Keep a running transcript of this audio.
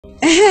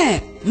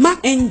Ma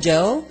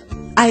Angel,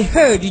 I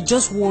heard you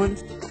just won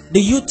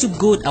the YouTube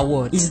Gold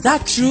Award. Is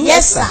that true?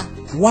 Yes,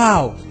 sir.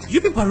 Wow,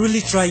 you people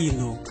really try, you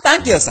know.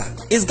 Thank you, sir.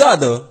 It's God,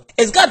 though.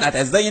 It's God that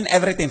is doing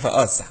everything for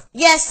us, sir.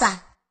 Yes, sir.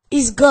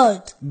 It's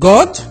God.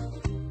 God?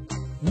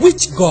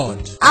 Which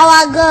God?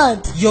 Our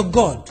God. Your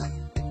God.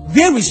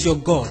 Where is your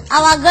God?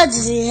 Our God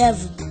is in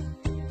heaven.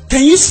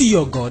 Can you see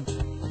your God?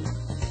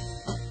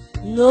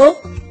 No.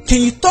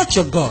 Can you touch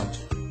your God?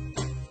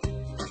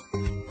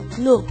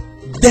 No.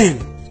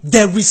 Then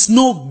there is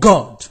no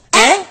God.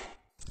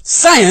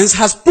 Science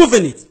has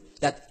proven it,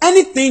 that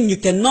anything you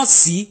cannot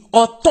see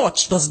or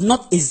touch does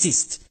not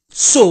exist.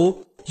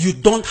 So, you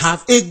don't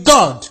have a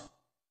God.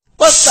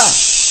 But sir,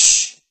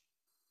 Shh.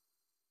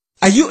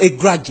 Are you a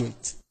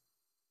graduate?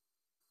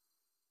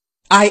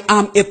 I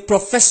am a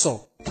professor.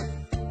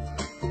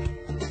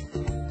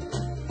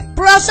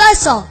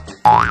 Professor,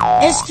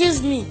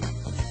 excuse me.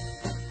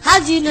 How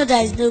do you know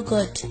there is no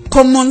God?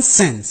 Common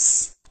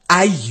sense.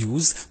 I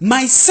use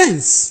my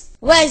sense.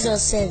 Where is your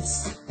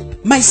sense?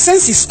 My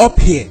sense is up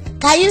here.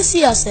 Can you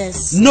see your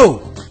sense?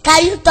 No.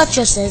 Can you touch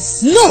your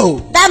sense? No.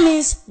 That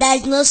means there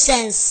is no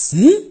sense.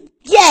 Hmm?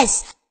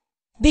 Yes,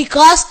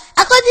 because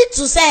according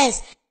to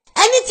sense,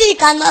 anything you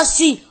cannot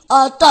see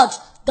or touch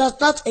does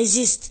not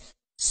exist.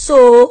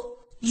 So,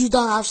 you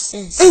don't have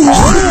sense.